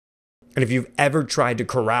And if you've ever tried to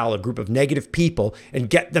corral a group of negative people and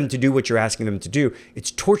get them to do what you're asking them to do,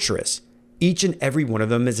 it's torturous. Each and every one of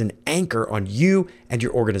them is an anchor on you and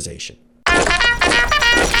your organization.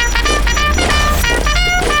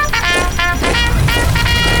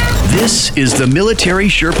 This is the Military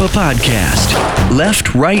Sherpa Podcast.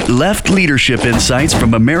 Left, right, left leadership insights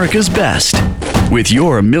from America's best. With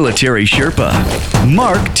your Military Sherpa,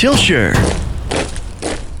 Mark Tilsher.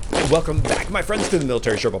 Welcome back, my friends, to the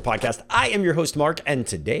Military Sherpa Podcast. I am your host, Mark, and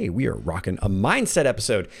today we are rocking a mindset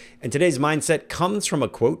episode. And today's mindset comes from a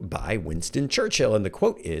quote by Winston Churchill. And the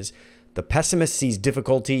quote is, "The pessimist sees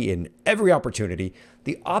difficulty in every opportunity.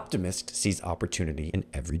 The optimist sees opportunity in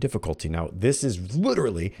every difficulty." Now, this is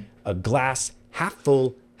literally a glass half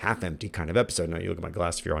full, half empty kind of episode. Now, you look at my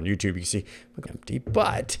glass, if you're on YouTube, you see it's empty,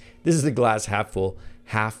 but this is a glass half full,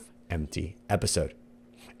 half empty episode.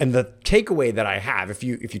 And the takeaway that I have, if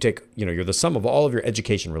you take, you're the sum of all of your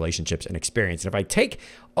education, relationships, and experience. And if I take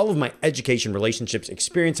all of my education, relationships,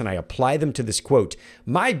 experience, and I apply them to this quote,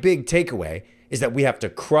 my big takeaway is that we have to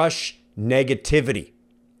crush negativity.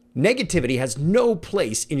 Negativity has no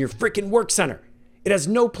place in your freaking work center. It has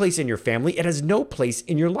no place in your family. It has no place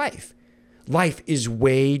in your life. Life is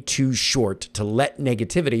way too short to let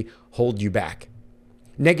negativity hold you back.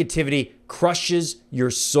 Negativity crushes your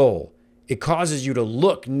soul. It causes you to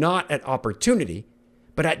look not at opportunity,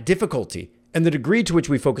 but at difficulty. And the degree to which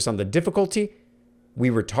we focus on the difficulty, we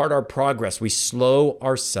retard our progress. We slow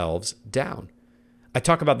ourselves down. I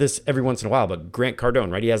talk about this every once in a while, but Grant Cardone,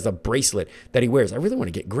 right? He has a bracelet that he wears. I really want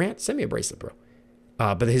to get Grant, send me a bracelet, bro.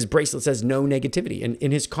 But his bracelet says no negativity. And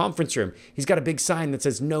in his conference room, he's got a big sign that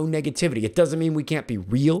says no negativity. It doesn't mean we can't be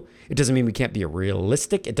real. It doesn't mean we can't be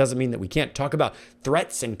realistic. It doesn't mean that we can't talk about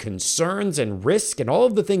threats and concerns and risk and all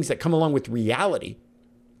of the things that come along with reality.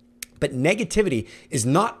 But negativity is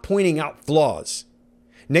not pointing out flaws.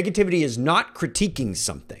 Negativity is not critiquing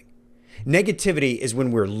something. Negativity is when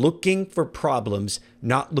we're looking for problems,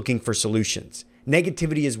 not looking for solutions.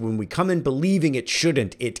 Negativity is when we come in believing it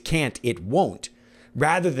shouldn't, it can't, it won't,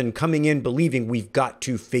 rather than coming in believing we've got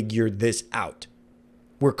to figure this out.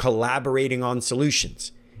 We're collaborating on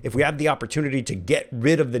solutions. If we have the opportunity to get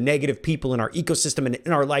rid of the negative people in our ecosystem and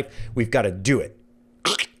in our life, we've got to do it.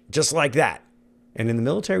 Just like that. And in the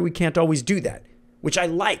military, we can't always do that, which I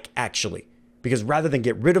like, actually, because rather than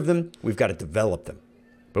get rid of them, we've got to develop them.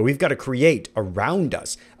 But we've got to create around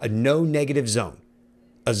us a no negative zone,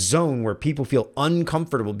 a zone where people feel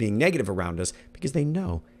uncomfortable being negative around us because they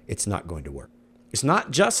know it's not going to work. It's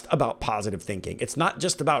not just about positive thinking. It's not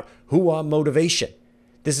just about hoo-ah motivation.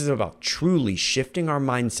 This is about truly shifting our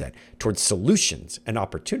mindset towards solutions and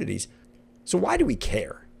opportunities. So why do we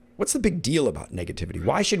care? What's the big deal about negativity?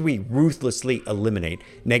 Why should we ruthlessly eliminate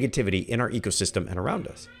negativity in our ecosystem and around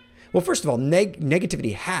us? Well, first of all,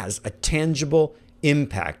 negativity has a tangible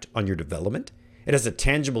impact on your development. It has a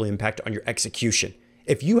tangible impact on your execution.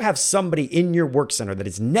 If you have somebody in your work center that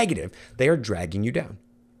is negative, they are dragging you down.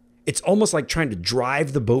 It's almost like trying to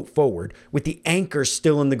drive the boat forward with the anchor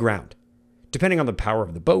still in the ground. Depending on the power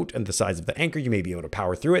of the boat and the size of the anchor, you may be able to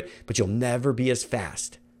power through it, but you'll never be as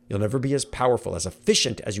fast. You'll never be as powerful, as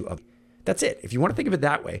efficient as you are. That's it. If you want to think of it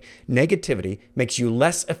that way, negativity makes you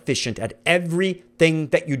less efficient at everything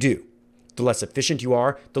that you do. The less efficient you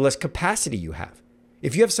are, the less capacity you have.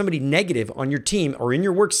 If you have somebody negative on your team or in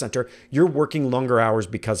your work center, you're working longer hours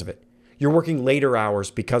because of it. You're working later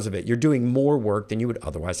hours because of it. You're doing more work than you would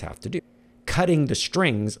otherwise have to do. Cutting the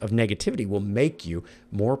strings of negativity will make you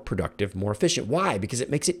more productive, more efficient. Why? Because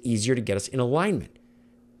it makes it easier to get us in alignment.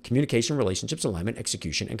 Communication, relationships, alignment,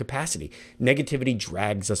 execution, and capacity. Negativity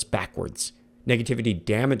drags us backwards. Negativity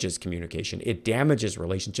damages communication. It damages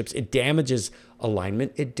relationships. It damages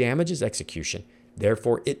alignment. It damages execution.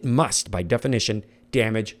 Therefore, it must, by definition,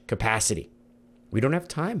 damage capacity. We don't have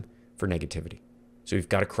time for negativity, so we've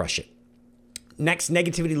got to crush it. Next,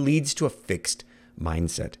 negativity leads to a fixed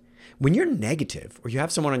mindset. When you're negative or you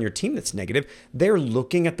have someone on your team that's negative, they're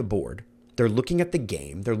looking at the board, they're looking at the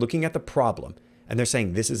game, they're looking at the problem, and they're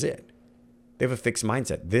saying, this is it. They have a fixed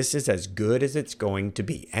mindset. This is as good as it's going to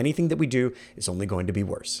be. Anything that we do is only going to be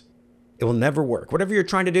worse. It will never work. Whatever you're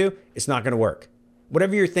trying to do, it's not going to work.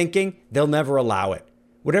 Whatever you're thinking, they'll never allow it.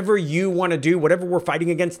 Whatever you want to do, whatever we're fighting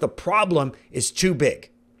against, the problem is too big.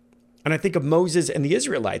 And I think of Moses and the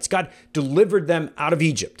Israelites. God delivered them out of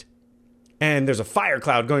Egypt. And there's a fire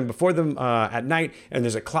cloud going before them at night, and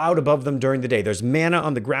there's a cloud above them during the day. There's manna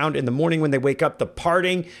on the ground in the morning when they wake up, the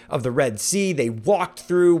parting of the Red Sea. They walked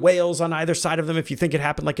through, whales on either side of them. If you think it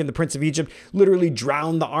happened like in the Prince of Egypt, literally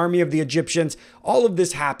drowned the army of the Egyptians. All of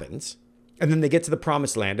this happens. And then they get to the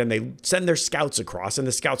promised land and they send their scouts across, and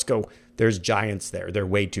the scouts go, there's giants there. They're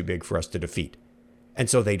way too big for us to defeat. And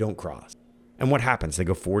so they don't cross. And what happens? They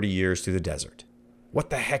go 40 years through the desert. What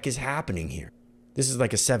the heck is happening here? This is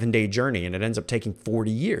like a 7-day journey, and it ends up taking 40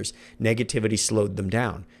 years. Negativity slowed them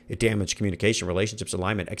down. It damaged communication, relationships,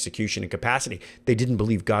 alignment, execution, and capacity. They didn't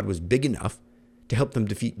believe God was big enough to help them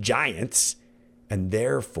defeat giants, and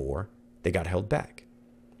therefore they got held back.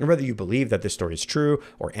 And whether you believe that this story is true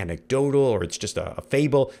or anecdotal or it's just a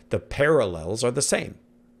fable, the parallels are the same.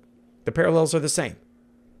 The parallels are the same.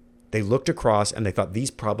 They looked across and they thought these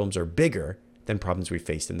problems are bigger than problems we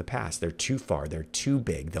faced in the past. They're too far. They're too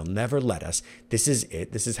big. They'll never let us. This is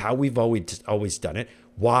it. This is how we've always done it.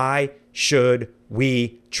 Why should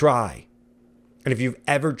we try? And if you've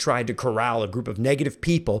ever tried to corral a group of negative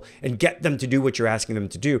people and get them to do what you're asking them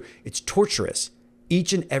to do, it's torturous.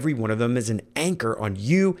 Each and every one of them is an anchor on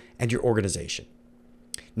you and your organization.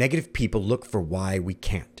 Negative people look for why we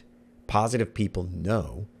can't. Positive people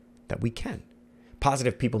know that we can.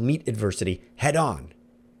 Positive people meet adversity head on.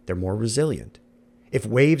 They're more resilient. If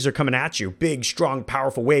waves are coming at you, big, strong,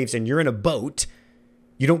 powerful waves, and you're in a boat,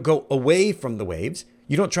 you don't go away from the waves.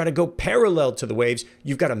 You don't try to go parallel to the waves.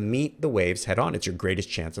 You've got to meet the waves head on. It's your greatest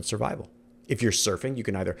chance of survival. If you're surfing, you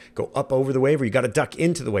can either go up over the wave or you got to duck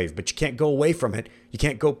into the wave, but you can't go away from it. You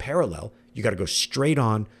can't go parallel. You got to go straight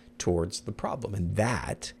on towards the problem. And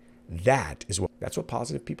that's what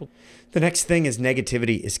positive people. The next thing is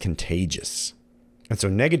negativity is contagious. And so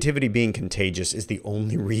negativity being contagious is the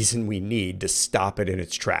only reason we need to stop it in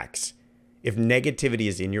its tracks. If negativity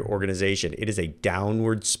is in your organization, it is a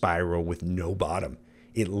downward spiral with no bottom.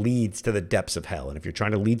 It leads to the depths of hell. And if you're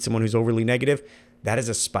trying to lead someone who's overly negative, that is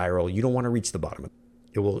a spiral. You don't want to reach the bottom.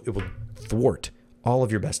 It will thwart all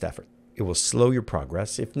of your best effort. It will slow your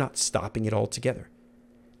progress, if not stopping it altogether.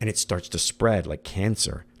 And it starts to spread like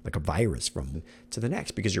cancer, like a virus from one to the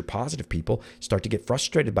next, because your positive people start to get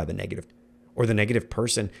frustrated by the negative, or the negative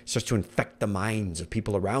person starts to infect the minds of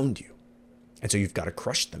people around you. And so you've got to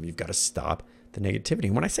crush them. You've got to stop the negativity.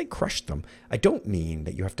 And when I say crush them, I don't mean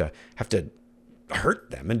that you have to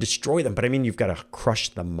hurt them and destroy them, but I mean you've got to crush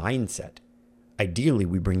the mindset. Ideally,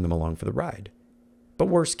 we bring them along for the ride. But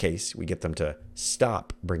worst case, we get them to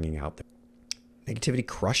stop bringing out the negativity.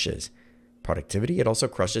 Crushes productivity. It also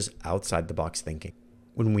crushes outside the box thinking.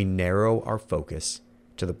 When we narrow our focus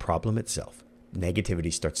to the problem itself,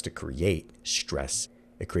 negativity starts to create stress.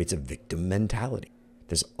 It creates a victim mentality.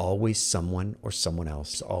 There's always someone or someone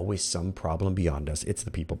else. There's always some problem beyond us. It's the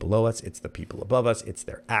people below us. It's the people above us. It's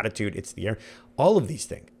their attitude. It's the air. All of these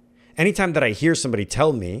things. Anytime that I hear somebody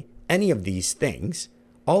tell me any of these things,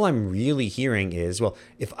 all I'm really hearing is, well,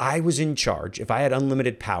 if I was in charge, if I had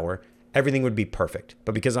unlimited power, everything would be perfect.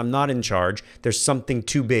 But because I'm not in charge, there's something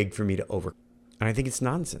too big for me to overcome. And I think it's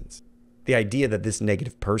nonsense. The idea that this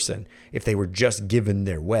negative person, if they were just given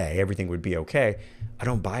their way, everything would be okay, I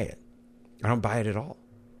don't buy it. I don't buy it at all.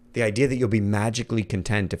 The idea that you'll be magically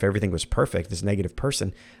content if everything was perfect, this negative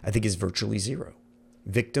person, I think is virtually zero.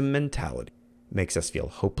 Victim mentality makes us feel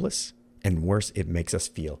hopeless, and worse, it makes us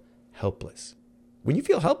feel helpless. When you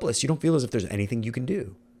feel helpless, you don't feel as if there's anything you can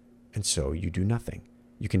do. And so you do nothing.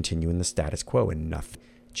 You continue in the status quo and nothing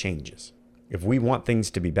changes. If we want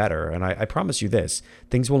things to be better, and I promise you this,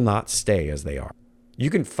 things will not stay as they are. You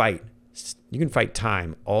can fight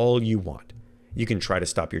time all you want. You can try to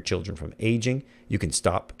stop your children from aging. You can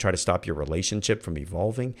try to stop your relationship from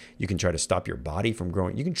evolving. You can try to stop your body from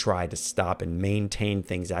growing. You can try to stop and maintain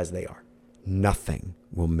things as they are. Nothing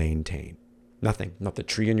will maintain. Nothing. Not the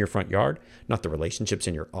tree in your front yard, not the relationships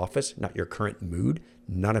in your office, not your current mood.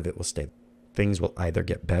 None of it will stay. Things will either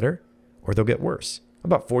get better or they'll get worse.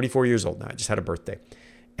 I'm about 44 years old now. I just had a birthday.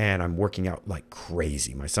 And I'm working out like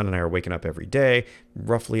crazy. My son and I are waking up every day,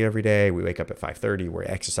 roughly every day. We wake up at 5:30. We're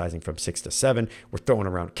exercising from 6 to 7. We're throwing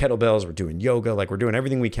around kettlebells. We're doing yoga. Like we're doing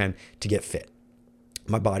everything we can to get fit.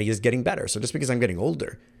 My body is getting better. So just because I'm getting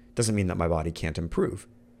older doesn't mean that my body can't improve.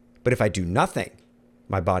 But if I do nothing,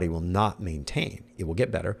 my body will not maintain. It will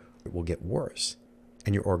get better. It will get worse.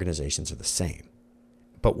 And your organizations are the same.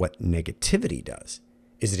 But what negativity does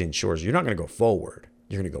is it ensures you're not going to go forward.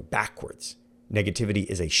 You're going to go backwards. Negativity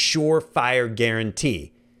is a surefire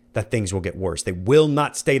guarantee that things will get worse. They will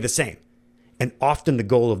not stay the same. And often the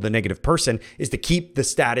goal of the negative person is to keep the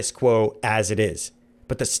status quo as it is.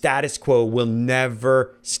 But the status quo will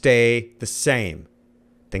never stay the same.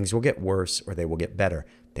 Things will get worse or they will get better.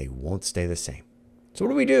 They won't stay the same. So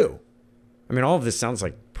what do we do? I mean, all of this sounds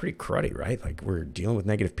like pretty cruddy, right? Like we're dealing with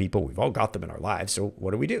negative people. We've all got them in our lives. So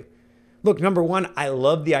what do we do? Look, number one, I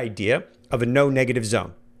love the idea of a no negative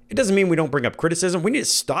zone. It doesn't mean we don't bring up criticism. We need to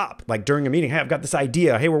stop, like during a meeting. Hey, I've got this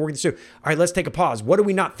idea. Hey, we're working this through. All right, let's take a pause. What are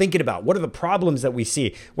we not thinking about? What are the problems that we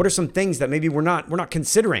see? What are some things that maybe we're not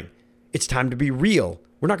considering? It's time to be real.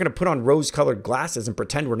 We're not going to put on rose-colored glasses and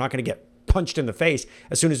pretend we're not going to get punched in the face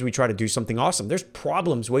as soon as we try to do something awesome. There's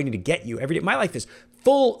problems waiting to get you every day. My life is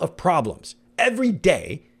full of problems. Every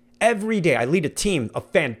day, I lead a team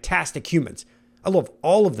of fantastic humans. I love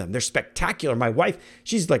all of them. They're spectacular. My wife,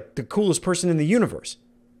 she's like the coolest person in the universe.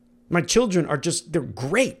 My children they're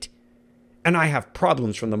great. And I have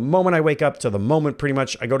problems from the moment I wake up to the moment pretty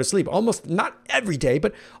much I go to sleep. Almost, not every day,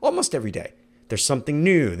 but almost every day. There's something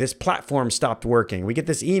new. This platform stopped working. We get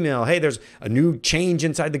this email. Hey, there's a new change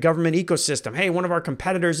inside the government ecosystem. Hey, one of our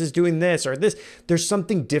competitors is doing this or this. There's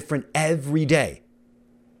something different every day.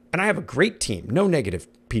 And I have a great team. No negative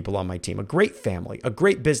people on my team. A great family. A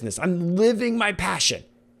great business. I'm living my passion.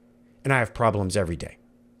 And I have problems every day.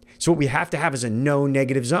 So what we have to have is a no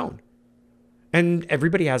negative zone. And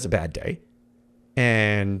everybody has a bad day.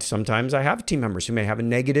 And sometimes I have team members who may have a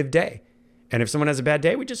negative day. And if someone has a bad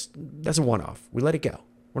day, that's a one-off. We let it go.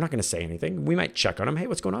 We're not going to say anything. We might check on them. Hey,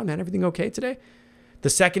 what's going on, man? Everything okay today?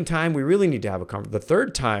 The second time, we really need to have a conversation. The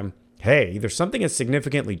third time, hey, either something has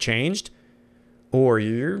significantly changed or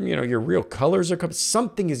your real colors are coming.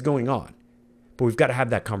 Something is going on. But we've got to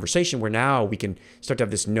have that conversation where now we can start to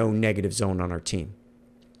have this no negative zone on our team.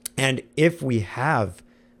 And if we have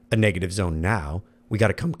a negative zone now, we got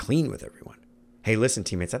to come clean with everyone. Hey, listen,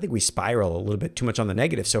 teammates, I think we spiral a little bit too much on the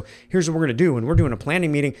negative. So here's what we're going to do. When we're doing a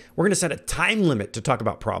planning meeting, we're going to set a time limit to talk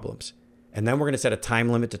about problems. And then we're going to set a time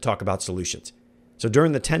limit to talk about solutions. So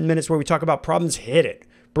during the 10 minutes where we talk about problems, hit it.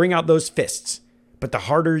 Bring out those fists. But the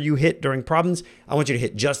harder you hit during problems, I want you to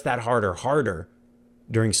hit just that harder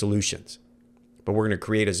during solutions. But we're going to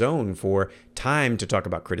create a zone for time to talk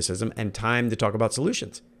about criticism and time to talk about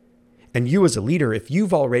solutions. And you as a leader, if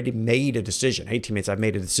you've already made a decision, hey, teammates, I've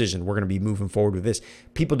made a decision. We're going to be moving forward with this.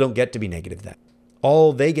 People don't get to be negative then.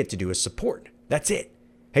 All they get to do is support. That's it.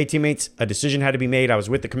 Hey, teammates, a decision had to be made. I was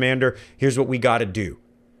with the commander. Here's what we got to do.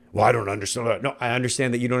 Well, I don't understand. No, I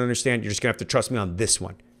understand that you don't understand. You're just going to have to trust me on this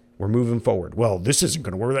one. We're moving forward. Well, this isn't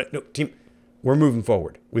going to work. No, team, we're moving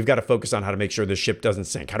forward. We've got to focus on how to make sure the ship doesn't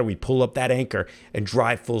sink. How do we pull up that anchor and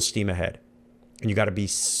drive full steam ahead? And you got to be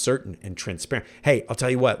certain and transparent. Hey, I'll tell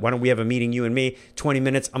you what, why don't we have a meeting, you and me, 20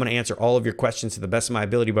 minutes. I'm going to answer all of your questions to the best of my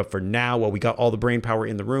ability. But for now, while we got all the brain power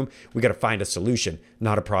in the room, we got to find a solution,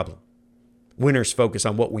 not a problem. Winners focus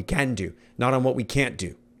on what we can do, not on what we can't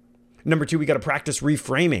do. Number 2, we got to practice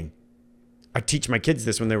reframing. I teach my kids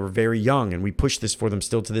this when they were very young, and we push this for them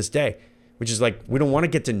still to this day, which is like, we don't want to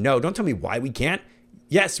get to know. Don't tell me why we can't.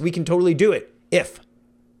 Yes, we can totally do it. If.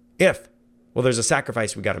 Well, there's a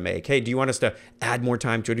sacrifice we got to make. Hey, do you want us to add more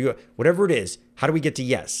time to it? Whatever it is, how do we get to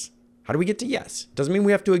yes? How do we get to yes? Doesn't mean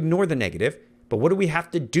we have to ignore the negative, but what do we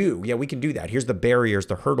have to do? Yeah, we can do that. Here's the barriers,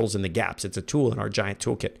 the hurdles, and the gaps. It's a tool in our giant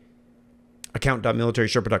toolkit.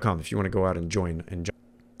 Account.militarySherpa.com if you want to go out and join.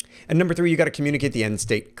 And number 3, you got to communicate the end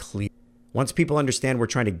state clearly. Once people understand we're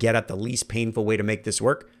trying to get at the least painful way to make this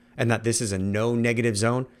work and that this is a no negative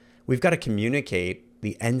zone, we've got to communicate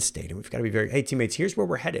the end state. And we've got to be hey, teammates, here's where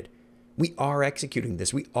we're headed. We are executing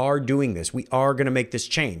this. We are doing this. We are going to make this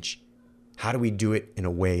change. How do we do it in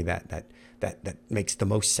a way that makes the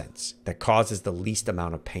most sense, that causes the least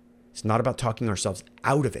amount of pain? It's not about talking ourselves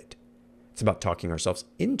out of it. It's about talking ourselves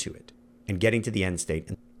into it and getting to the end state.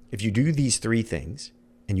 And if you do these 3 things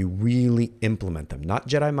and you really implement them, not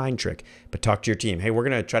Jedi mind trick, but talk to your team. Hey, we're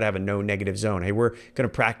going to try to have a no negative zone. Hey, we're going to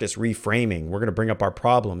practice reframing. We're going to bring up our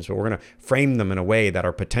problems, but we're going to frame them in a way that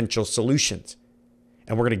are potential solutions.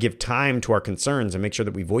 And we're going to give time to our concerns and make sure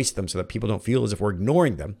that we voice them so that people don't feel as if we're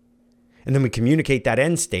ignoring them. And then we communicate that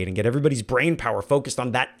end state and get everybody's brain power focused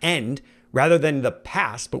on that end rather than the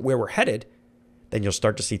past, but where we're headed. Then you'll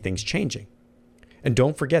start to see things changing. And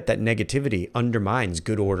don't forget that negativity undermines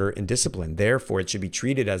good order and discipline. Therefore, it should be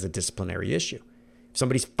treated as a disciplinary issue. If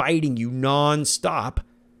somebody's fighting you nonstop,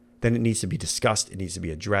 then it needs to be discussed, it needs to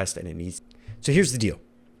be addressed, and it needs... So here's the deal.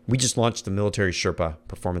 We just launched the Military Sherpa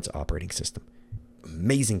Performance Operating System.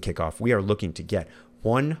 Amazing kickoff. We are looking to get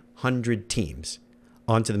 100 teams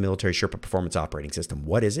onto the Military Sherpa Performance Operating System.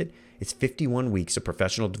 What is it? It's 51 weeks of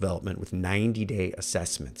professional development with 90-day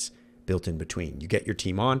assessments built in between. You get your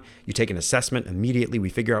team on, you take an assessment, immediately we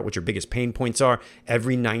figure out what your biggest pain points are.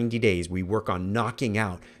 Every 90 days, we work on knocking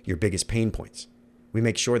out your biggest pain points. We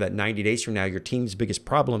make sure that 90 days from now, your team's biggest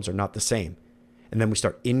problems are not the same. And then we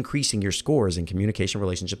start increasing your scores in communication,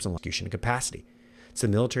 relationships, and execution and capacity. It's the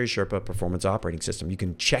Military Sherpa Performance Operating System. You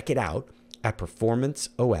can check it out at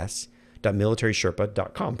performanceos.com.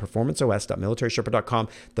 performanceos.militarysherpa.com, performanceos.militarysherpa.com.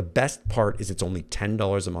 The best part is it's only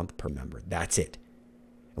 $10 a month per member. That's it.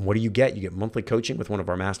 And what do you get? You get monthly coaching with one of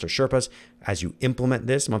our master Sherpas as you implement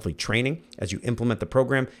this, monthly training as you implement the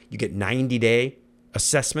program. You get 90-day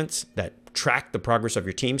assessments that track the progress of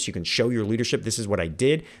your team so you can show your leadership. This is what I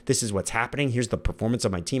did. This is what's happening. Here's the performance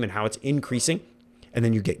of my team and how it's increasing. And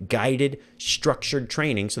then you get guided, structured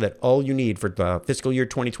training so that all you need for the fiscal year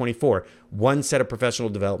 2024, one set of professional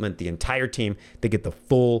development, the entire team, they get the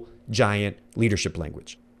full giant leadership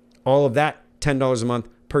language. All of that, $10 a month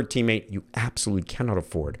per teammate. You absolutely cannot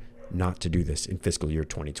afford not to do this in fiscal year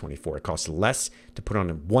 2024. It costs less to put on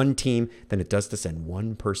one team than it does to send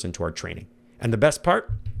one person to our training. And the best part,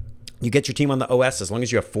 you get your team on the OS. As long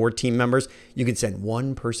as you have 4 team members, you can send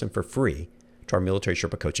one person for free to our Military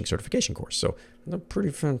Sherpa Coaching Certification course. So a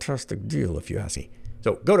pretty fantastic deal if you ask me.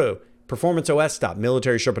 So go to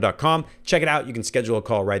performanceos.militarysherpa.com. Check it out. You can schedule a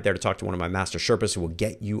call right there to talk to one of my master Sherpas who will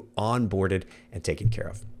get you onboarded and taken care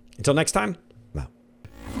of. Until next time, I'm out.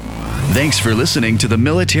 Thanks for listening to the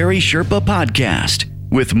Military Sherpa Podcast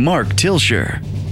with Mark Tilsher.